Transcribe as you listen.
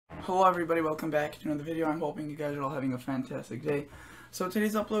Hello everybody, welcome back to another video. I'm hoping you guys are all having a fantastic day. So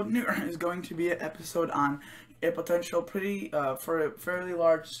today's upload is going to be an episode on a potential for a fairly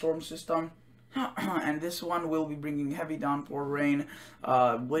large storm system. And this one will be bringing heavy downpour, rain,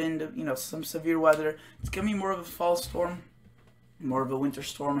 wind, some severe weather. It's going to be more of a fall storm, more of a winter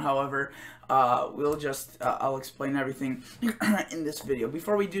storm. However, I'll explain everything in this video.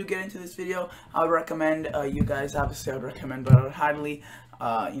 Before we do get into this video, I would recommend you guys, obviously I would recommend, but I would highly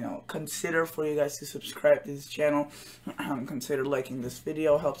consider for you guys to subscribe to this channel. Consider liking this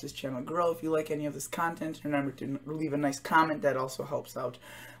video, helps this channel grow. If you like any of this content, remember to leave a nice comment, that also helps out.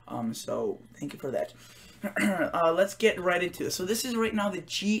 So thank you for that. Let's get right into it. So this is right now the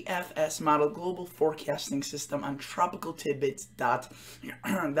GFS model, Global Forecasting System, on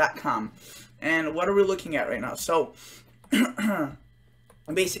tropicaltidbits.com. And what are we looking at right now? So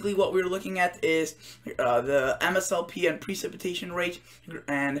basically what we're looking at is the MSLP and precipitation rate,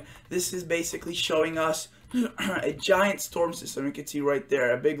 and this is basically showing us a giant storm system. You can see right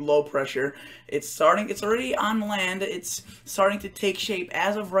there a big low pressure. It's already on land. It's starting to take shape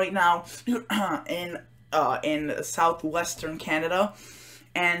as of right now in southwestern Canada,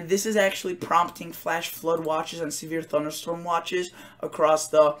 and this is actually prompting flash flood watches and severe thunderstorm watches across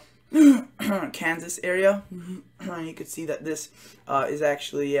the Kansas area. You can see that this is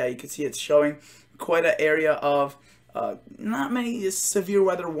actually, you can see it's showing quite an area of not many severe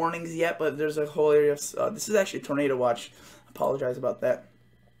weather warnings yet, but there's a whole area of this is actually tornado watch. Apologize about that.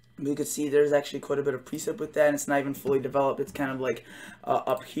 You can see there's actually quite a bit of precip with that, and it's not even fully developed. It's kind of like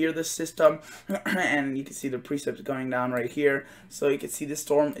up here, the system, and you can see the precip's going down right here. So you can see the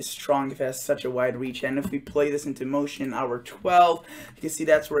storm is strong if it has such a wide reach. And if we play this into motion, hour 12, you can see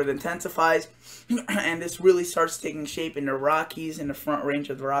that's where it intensifies, and this really starts taking shape in the Rockies, in the front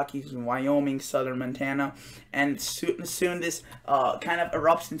range of the Rockies in Wyoming, southern Montana. And soon this kind of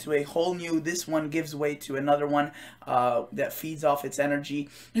erupts into a whole new, this one gives way to another one that feeds off its energy.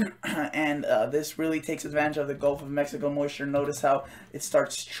 And this really takes advantage of the Gulf of Mexico moisture. Notice how it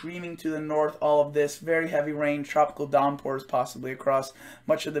starts streaming to the north. All of this very heavy rain, tropical downpours possibly across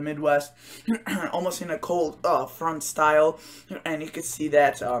much of the Midwest, almost in a cold front style. And you can see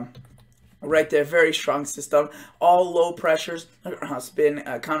that right there, very strong system. All low pressures spin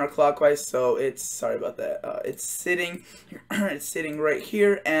counterclockwise, so it's, sorry about that, it's sitting right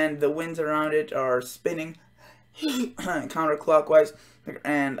here, and the winds around it are spinning counterclockwise,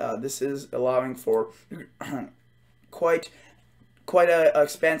 and this is allowing for quite a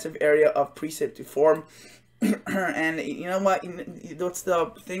expansive area of precip to form. And you know what? What's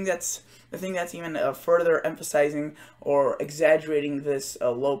the thing that's even further emphasizing or exaggerating this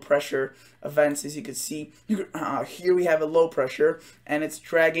low pressure events? As you can see, here we have a low pressure, and it's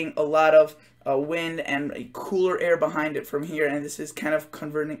dragging a lot of wind and a cooler air behind it from here, and this is kind of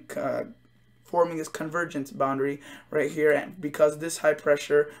forming this convergence boundary right here. And because this high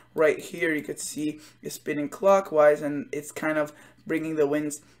pressure right here, you could see, is spinning clockwise, and it's kind of bringing the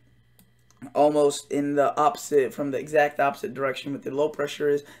winds almost in the opposite, from the exact opposite direction with the low pressure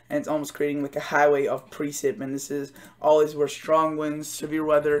is, and it's almost creating like a highway of precip. And this is always where strong winds, severe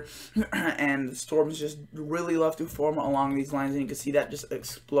weather, and storms just really love to form along these lines. And you can see that just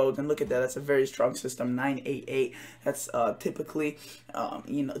explodes. And look at that, that's a very strong system, 988. That's typically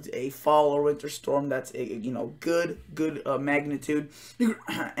a fall or winter storm. That's a good magnitude,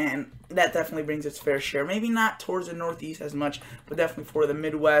 and that definitely brings its fair share. Maybe not towards the Northeast as much, but definitely for the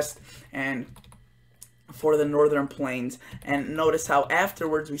Midwest and for the northern plains. And notice how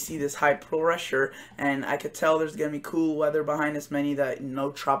afterwards we see this high pressure, and I could tell there's gonna be cool weather behind us. Many that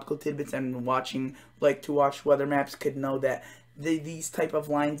know tropical tidbits and like to watch weather maps could know that these type of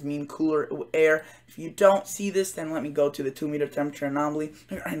lines mean cooler air. If you don't see this, then let me go to the 2-meter temperature anomaly,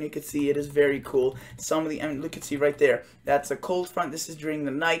 and you can see it is very cool. Some of the, and look, you can see right there, that's a cold front. This is during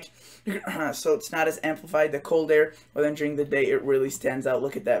the night, so it's not as amplified, the cold air, but then during the day it really stands out.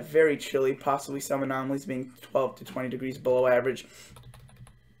 Look at that, very chilly, possibly some anomalies being 12 to 20 degrees below average.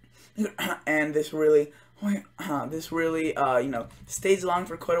 And this really stays along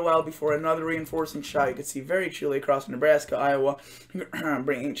for quite a while before another reinforcing shot. You can see very chilly across Nebraska, Iowa,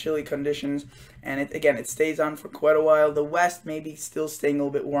 bringing chilly conditions. And it stays on for quite a while. The west maybe still staying a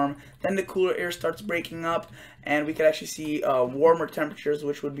little bit warm. Then the cooler air starts breaking up, and we could actually see warmer temperatures,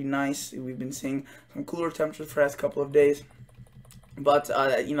 which would be nice. We've been seeing some cooler temperatures for the last couple of days. But,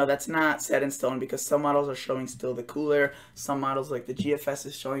 that's not set in stone, because some models are showing still the cool air. Some models, like the GFS,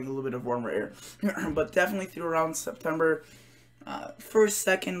 is showing a little bit of warmer air. But definitely through around September 1st,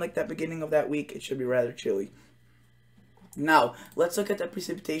 2nd, like that beginning of that week, it should be rather chilly. Now, let's look at the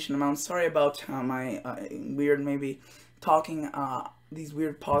precipitation amount. Sorry about my weird maybe talking these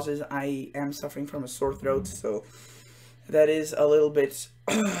weird pauses. I am suffering from a sore throat, so that is a little bit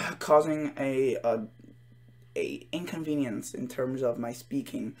causing a inconvenience in terms of my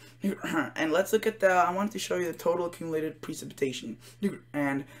speaking. And let's look at I want to show you the total accumulated precipitation,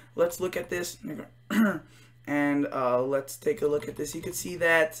 and let's look at this. And let's take a look at this. You can see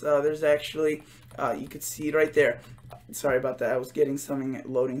that there's actually, you can see it right there. Sorry about that, I was getting something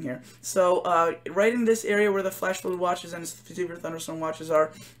loading here. So right in this area where the flash flood watches and severe thunderstorm watches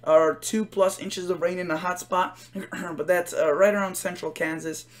are 2+ inches of rain in a hot spot. But that's right around central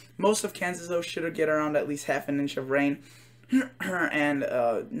Kansas. Most of Kansas though should get around at least ½ inch of rain. And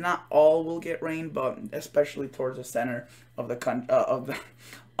not all will get rain, but especially towards the center of the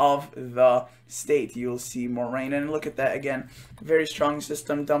state, you'll see more rain. And look at that again, very strong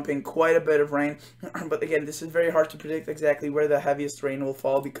system dumping quite a bit of rain. But again, this is very hard to predict exactly where the heaviest rain will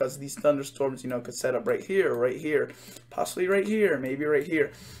fall, because these thunderstorms, could set up right here, possibly right here, maybe right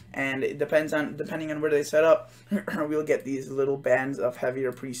here. And it depending on where they set up, we'll get these little bands of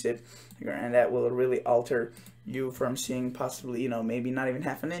heavier precip, and that will really alter you from seeing possibly, maybe not even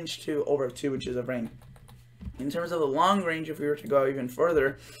 ½ inch to over 2 inches of rain. In terms of the long range, if we were to go even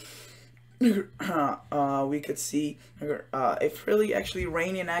further, we could see a fairly actually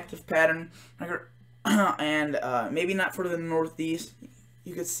rainy and active pattern, and maybe not for the northeast.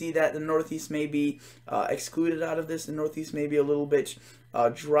 You could see that the northeast may be excluded out of this. The northeast may be a little bit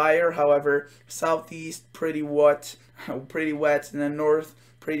drier. However, southeast pretty wet, and then north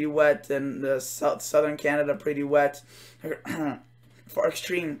pretty wet, and the southern Canada pretty wet. For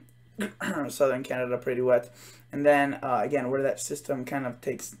extreme southern Canada pretty wet. And then again, where that system kind of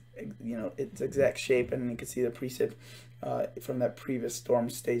takes its exact shape, and you can see the precip from that previous storm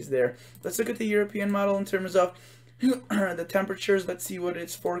stays there. Let's look at the European model in terms of the temperatures. Let's see what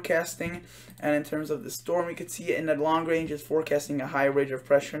it's forecasting. And in terms of the storm, you can see it in the long range is forecasting a high ridge of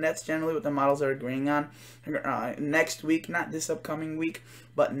pressure, and that's generally what the models are agreeing on. Next week, not this upcoming week,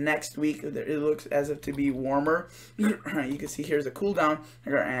 but next week, it looks as if to be warmer. You can see here's a cool down,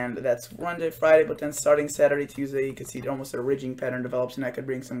 and that's Monday, Friday, but then starting Saturday, Tuesday, you can see almost a ridging pattern develops, and that could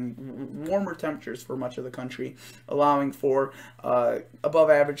bring some warmer temperatures for much of the country, allowing for above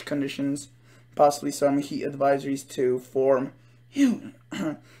average conditions, possibly some heat advisories to form,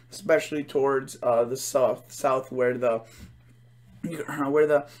 especially towards the south where the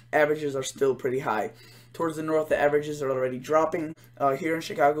averages are still pretty high. Towards the north, the averages are already dropping. Here in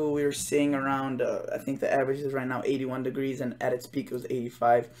Chicago, we are seeing around, I think the average is right now 81 degrees, and at its peak it was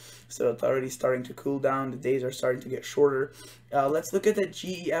 85. So it's already starting to cool down. The days are starting to get shorter. Let's look at the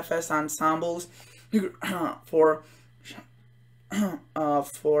GEFS ensembles for I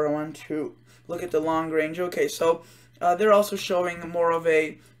want to look at the long range. Okay, so they're also showing more of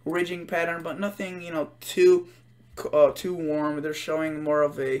a ridging pattern, but nothing too warm. They're showing more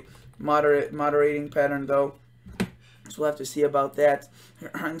of a moderating pattern though, so we'll have to see about that.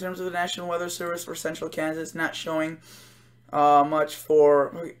 In terms of the National Weather Service for central Kansas, not showing much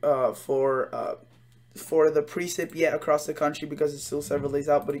for the precip yet across the country, because it's still several days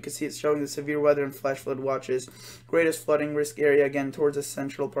out, but you can see it's showing the severe weather and flash flood watches. Greatest flooding risk area again towards the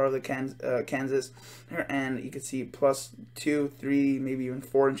central part of the Kansas, and you can see +2, 3, maybe even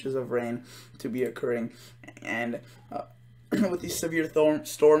 4 inches of rain to be occurring. And with these severe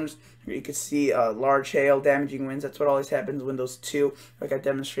storms, you can see large hail, damaging winds. That's what always happens when those two, like I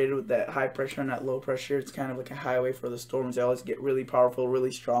demonstrated with that high pressure and that low pressure, it's kind of like a highway for the storms. They always get really powerful,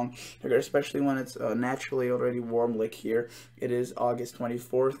 really strong, especially when it's naturally already warm, like here. It is August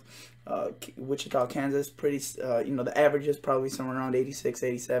 24th. Wichita, Kansas, pretty, the average is probably somewhere around 86,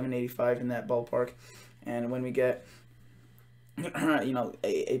 87, 85 in that ballpark. And when we get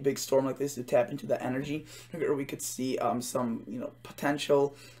a big storm like this to tap into the energy, or we could see some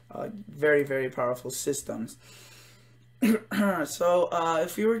potential very, very powerful systems. So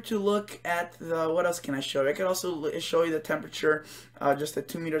if we were to look at what else can I show you? I could also show you the temperature, just a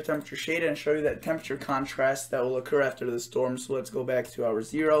 2-meter temperature shade, and show you that temperature contrast that will occur after the storm. So let's go back to our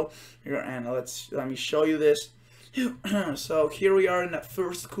 0 and let me show you this. So here we are in that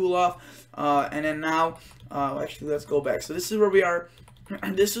first cool off, and then now actually let's go back. So this is where we are.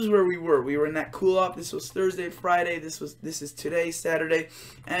 This is where we were. We were in that cool off. This was Thursday, Friday. This is today, Saturday,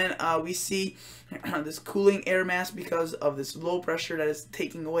 and we see this cooling air mass because of this low pressure that is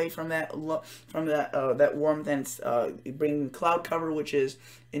taking away from that warmth, and it's bringing cloud cover, which is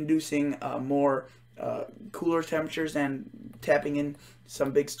inducing more cooler temperatures and tapping in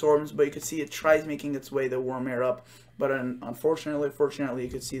some big storms, but you could see it tries making its way, the warm air up, but fortunately, you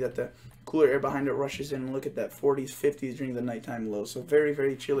could see that the cooler air behind it rushes in. Look at that, 40s, 50s during the nighttime lows, so very,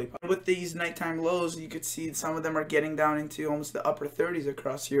 very chilly. With these nighttime lows, you could see some of them are getting down into almost the upper 30s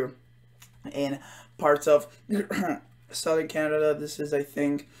across here in parts of southern Canada. This is, I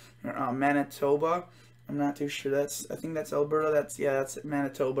think, Manitoba. I'm not too sure. I think that's Alberta. That's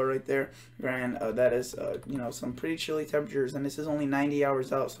Manitoba right there. And that is, some pretty chilly temperatures. And this is only 90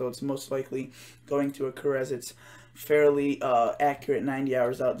 hours out, so it's most likely going to occur as it's fairly accurate 90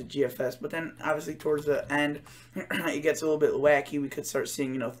 hours out, the GFS. But then, obviously, towards the end, it gets a little bit wacky. We could start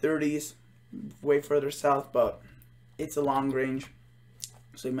seeing, 30s way further south, but it's a long range,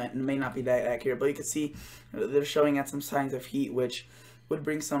 so it may not be that accurate. But you can see they're showing at some signs of heat, which would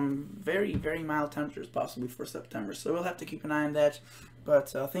bring some very, very mild temperatures possibly for September. So we'll have to keep an eye on that. But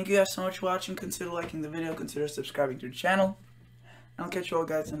thank you guys so much for watching. Consider liking the video. Consider subscribing to the channel. And I'll catch you all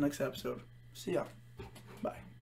guys in the next episode. See ya.